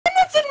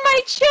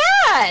my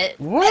chat.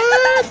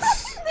 What?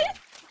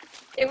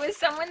 It was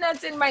someone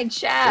that's in my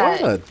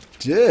chat. What a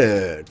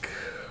dick.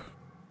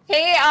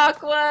 Hey,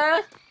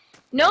 Aqua.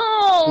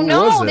 No, Who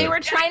no, was they it? were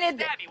trying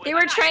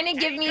to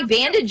give me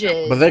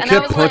bandages. But they and I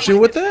kept was punching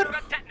like, with it?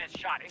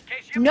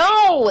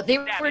 No, they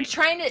were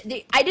trying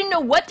to. I didn't know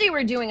what they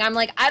were doing. I'm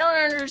like, I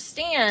don't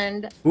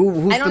understand.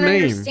 Who's I don't the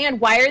name? understand.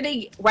 Why are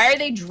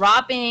they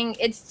dropping?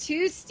 It's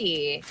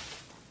Tuesday.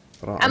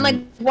 I'm like,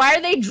 why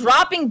are they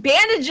dropping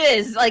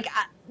bandages? Like,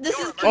 this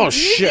is confusing. Oh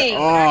shit!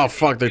 Oh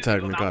fuck! They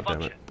tagged me. God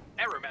damn it!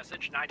 Error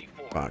message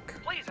 94. Fuck.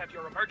 Please have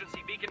your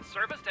emergency beacon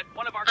serviced at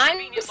one of our I'm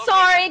convenient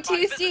sorry, locations by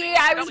Tuesday. visiting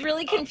I was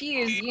really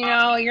confused. You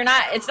know,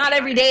 it's not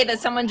every day that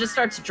someone just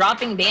starts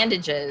dropping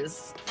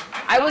bandages.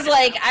 I was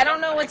like, I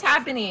don't know what's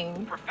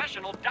happening.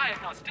 Professional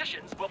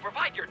diagnosticians will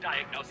provide your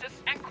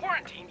diagnosis and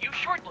quarantine you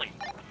shortly.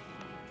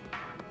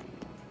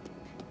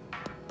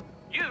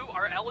 You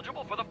are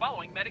eligible for the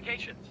following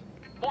medications: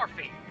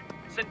 morphine,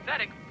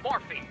 synthetic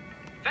morphine,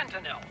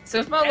 fentanyl.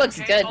 Swiftmo looks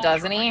good,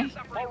 doesn't he?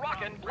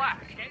 Moroccan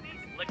black,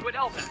 liquid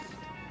Elvis.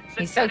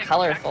 He's so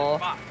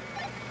colorful.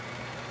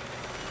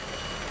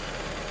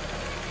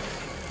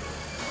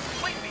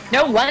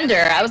 No wonder.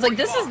 I was like,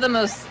 this is the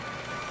most...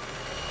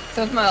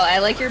 Swiftmo, I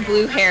like your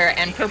blue hair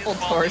and purple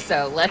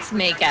torso. Let's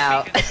make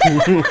out.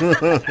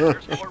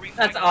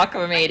 That's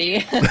Aqua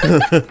matey.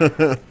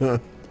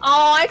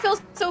 Oh, I feel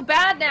so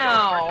bad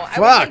now.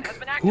 Fuck!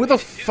 Who the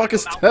fuck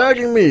is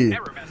tagging me?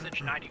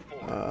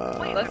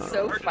 That's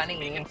so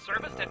funny.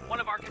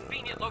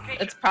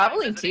 It's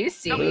probably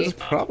Tuesday. It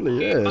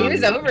probably is. He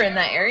was over in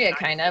that area,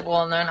 kind of.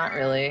 Well, no, not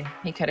really.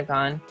 He could have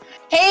gone.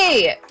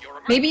 Hey!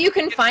 Maybe you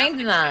can find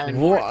them.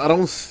 Well, I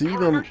don't see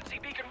them.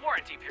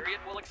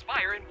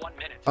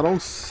 I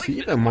don't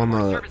see them on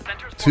the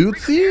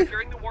Tootsie?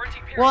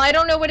 Well, I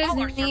don't know what his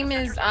name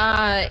is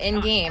in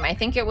game. I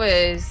think it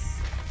was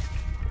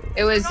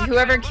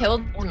whoever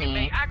killed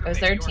me. It was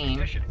their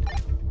team.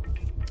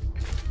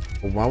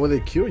 Well, why would they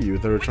kill you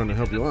if they were trying to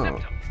help you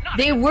out?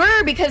 They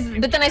were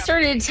but then I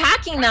started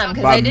attacking them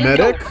because I didn't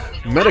know.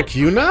 Medic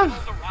Yuna?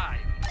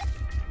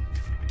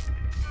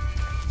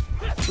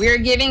 We're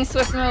giving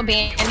Swiftmo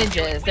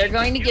bandages. They're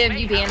going to give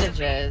you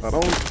bandages.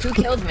 Who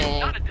killed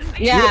me?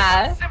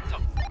 Yeah.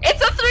 It's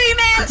a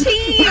three-man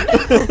team!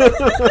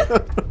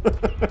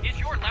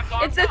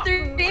 It's a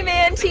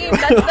three-man team.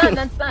 That's done.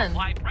 That's done.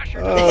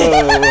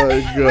 Oh my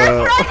god.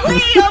 We're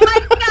friendly! Oh my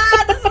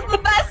god! This is the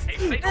best! This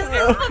is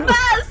the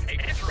best!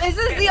 This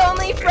is the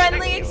only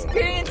friendly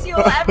experience you'll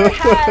ever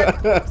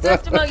have.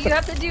 Swiftmo, you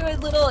have to do a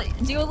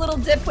little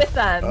dip with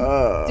them.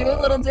 Do a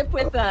little dip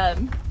with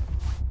them.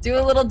 Do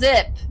a little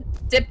dip.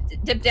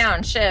 Dip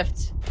down,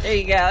 shift. There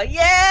you go.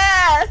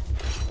 Yeah!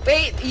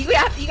 Wait, you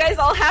guys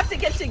all have to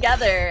get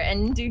together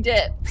and do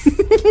dips.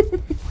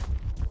 Do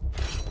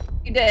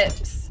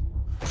dips.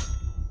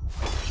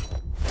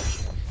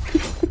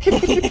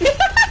 Keep doing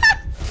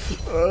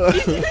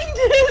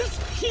this.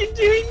 Keep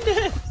doing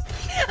this.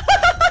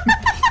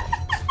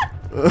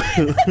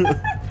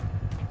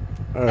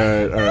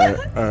 Alright.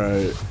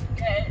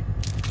 Okay.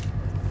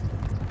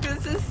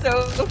 This is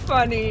so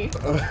funny.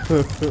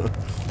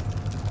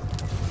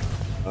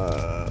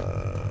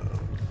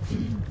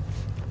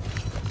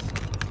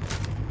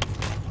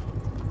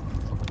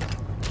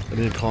 I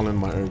need to call in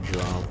my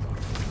airdrop.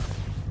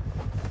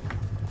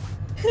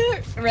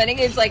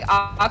 Renegade's like,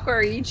 Aqua,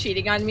 are you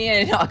cheating on me?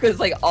 And Aqua's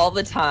like, all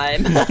the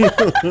time.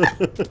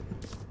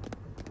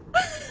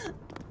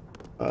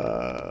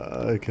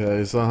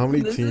 Okay, so how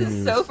many teams? This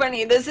is so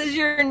funny. This is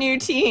your new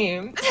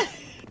team.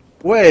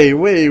 Wait.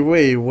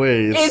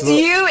 It's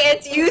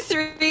you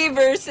three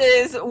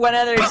versus one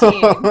other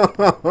team.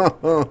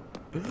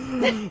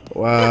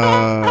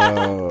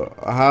 Wow.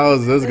 How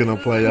is this gonna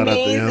play out at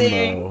the end,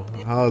 though?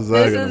 How is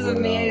that gonna play out? This is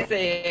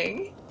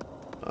amazing.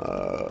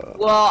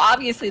 Well,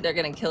 obviously they're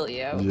gonna kill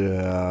you.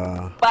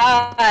 Yeah.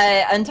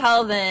 But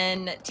until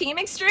then, Team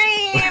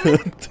Extreme!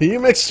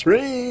 Team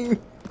Extreme!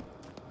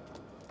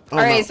 Oh,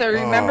 Alright, no. so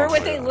remember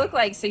what they look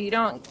like so you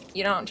don't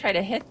try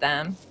to hit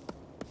them.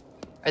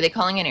 Are they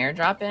calling an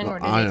airdrop in? No, Or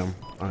did I they...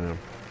 am.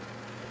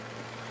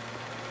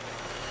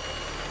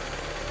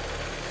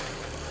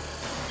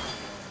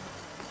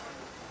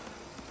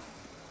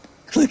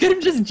 Look at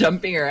him just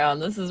jumping around.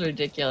 This is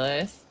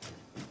ridiculous.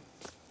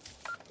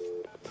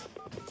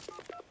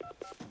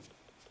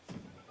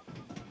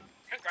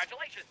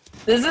 Congratulations.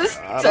 This is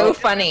so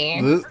funny.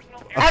 And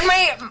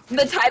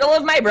the title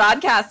of my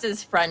broadcast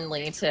is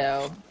friendly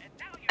too.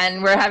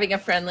 And we're having a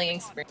friendly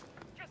experience.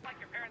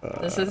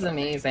 This is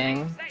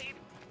amazing.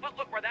 But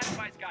look where that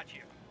advice got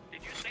you.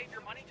 Did you save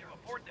your money to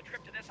afford the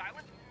trip to this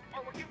island?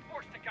 Or were you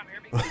forced to come here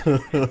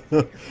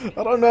because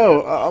I don't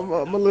know.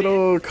 I'm a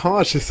little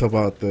cautious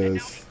about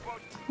this.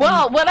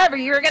 Well, whatever.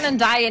 You're gonna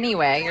die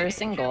anyway. You're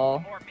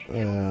single.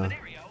 Yeah.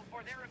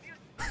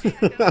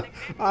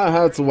 I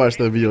had to watch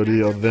the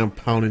VOD of them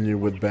pounding you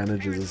with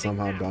bandages and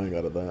somehow dying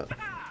out of that.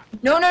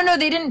 No,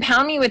 they didn't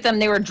pound me with them.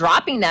 They were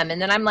dropping them, and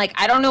then I'm like,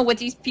 I don't know what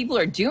these people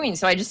are doing,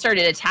 so I just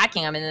started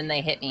attacking them, and then they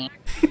hit me.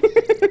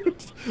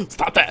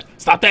 Stop that!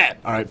 Stop that!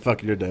 All right,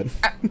 fuck, you're dead.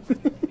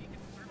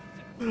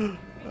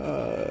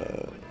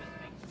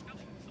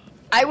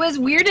 I was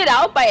weirded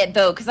out by it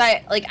though, because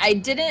I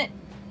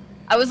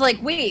was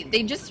like, wait,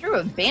 they just threw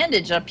a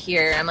bandage up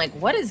here. I'm like,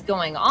 what is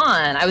going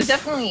on? I was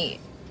definitely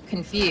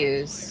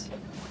confused.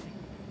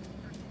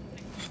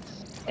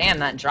 Damn,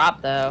 that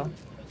drop though.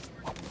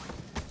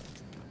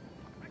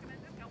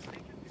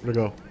 Where'd it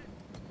go?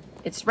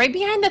 It's right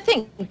behind the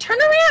thing. Turn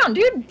around,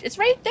 dude. It's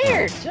right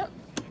there.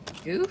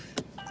 Goof.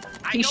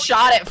 He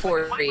shot it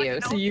for you,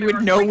 so you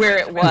would know where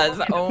it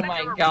was. Oh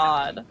my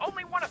god.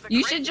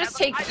 You should just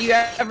take. Do you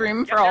have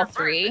room for all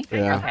three?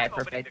 Yeah. Okay,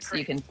 perfect. So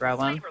you can throw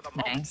them.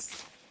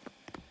 Nice.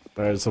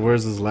 Alright, so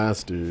where's this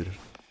last dude?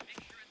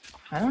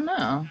 I don't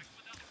know.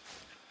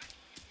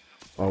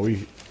 Oh,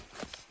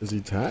 is he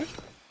tagged?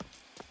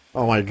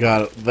 Oh my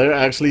god, they're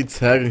actually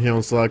tagging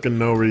him so I can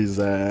know where he's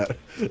at.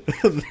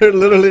 They're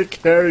literally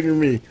carrying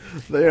me.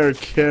 They are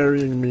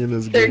carrying me in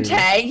this game. They're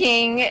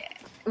tagging.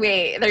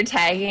 Wait, they're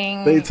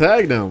tagging. They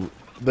tagged him.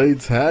 They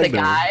tagged him. The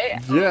guy?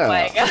 Yeah. Oh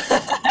my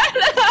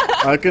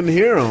god. I can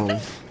hear him.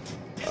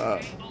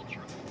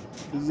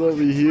 He's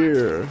over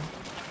here.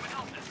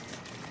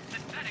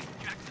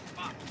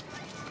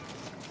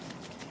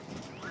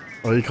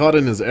 Oh, he caught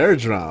in his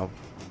airdrop.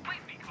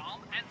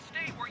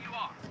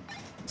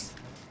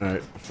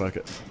 Alright, fuck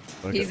it.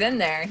 He's in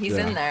there. He's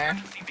Yeah. in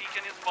there.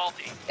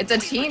 It's a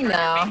team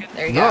though.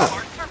 There you go.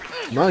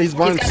 No, he's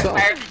by himself.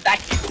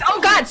 Oh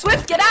god,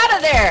 Swift, get out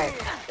of there!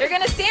 They're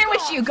gonna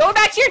sandwich you. Go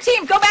back to your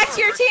team. Go back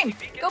to your team.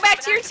 Go back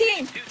to your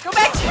team. Go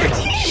back to your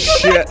team. Go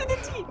Shit. back to the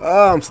team.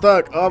 Oh, I'm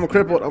stuck. Oh, I'm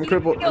crippled. I'm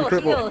crippled. I'm Heal,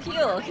 crippled.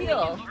 heal,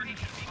 heal, heal.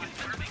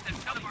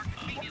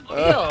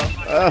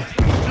 Uh,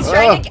 He's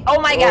trying to. Oh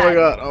my god. Oh my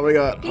god. Oh my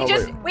god. He Oh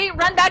just my, wait.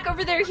 Run back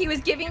over there. He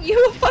was giving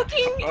you a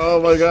fucking. oh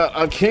my god.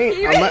 I can't.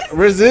 He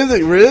Where's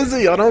Izzy? Where is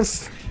he? I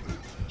don't.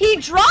 He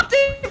dropped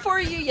it for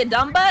you, you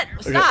dumb butt.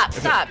 Stop, okay,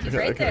 stop. He's okay,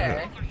 right okay,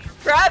 there.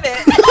 Grab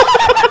it.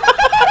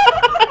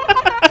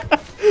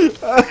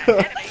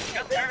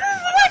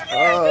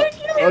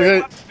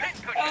 Okay.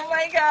 Oh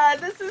my god,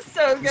 this is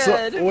so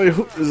good. So, wait,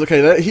 who is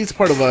okay? He's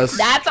part of us.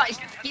 That's on,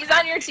 he's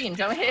on your team.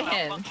 Don't hit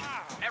him.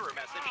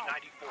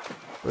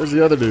 Where's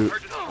the other dude?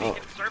 Oh.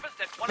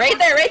 Right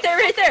there, right there,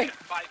 right there.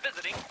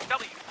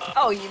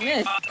 Oh, you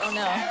missed. Oh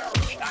no.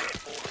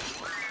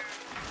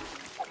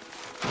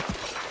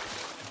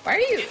 Why are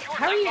you?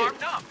 How are you?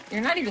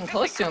 You're not even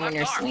close to him when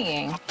you're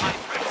swinging. I'm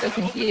so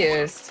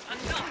confused.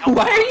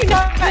 Why are you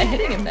not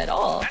hitting him at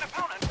all?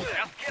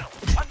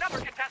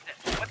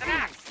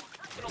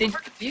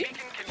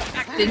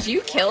 Did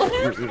you kill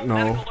him?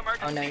 No.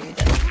 Oh no, you didn't.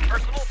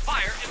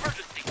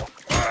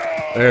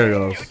 There he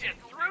goes.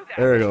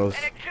 There he goes.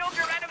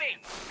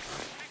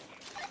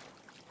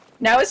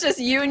 Now it's just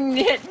you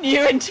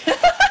and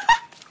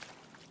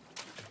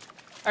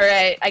all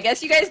right, I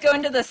guess you guys go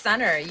into the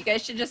center. You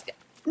guys should just.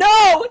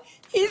 No,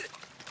 is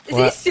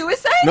he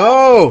suicide?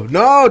 No,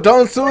 no,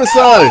 don't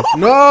suicide.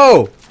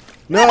 No,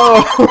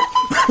 no,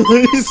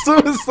 he's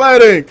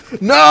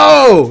suiciding.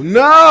 No,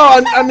 no,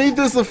 I need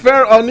this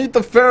affair. I need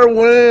the fair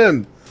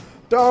win.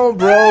 Don't,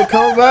 bro,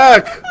 come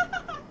back.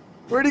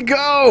 Where'd he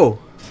go?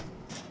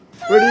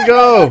 Where'd he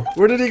go?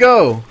 Where did he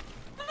go?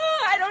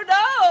 I don't know.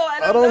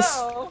 I don't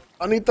know.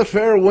 I need the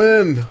fair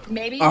win.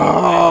 Maybe.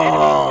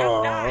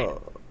 Oh.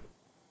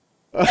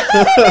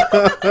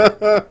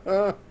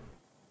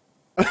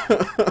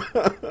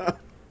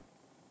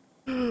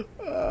 We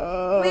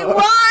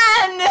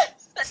won!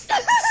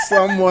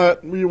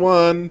 Somewhat. We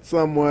won.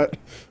 Somewhat.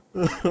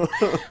 Oh my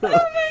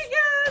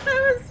god,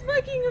 that was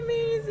fucking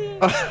amazing.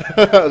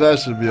 That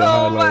should be a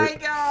Oh highlight.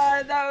 my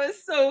god, that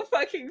was so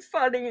fucking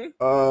funny.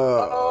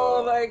 Oh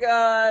Oh my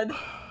god.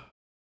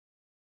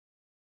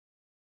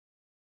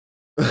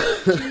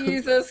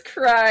 Jesus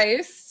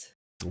Christ.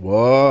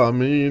 Well, I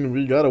mean,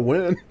 we gotta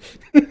win.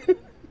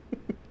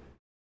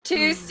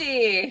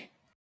 Toosty.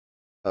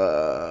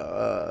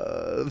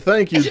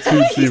 Thank you,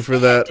 Tootsie, for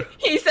that.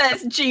 He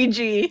says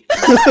GG.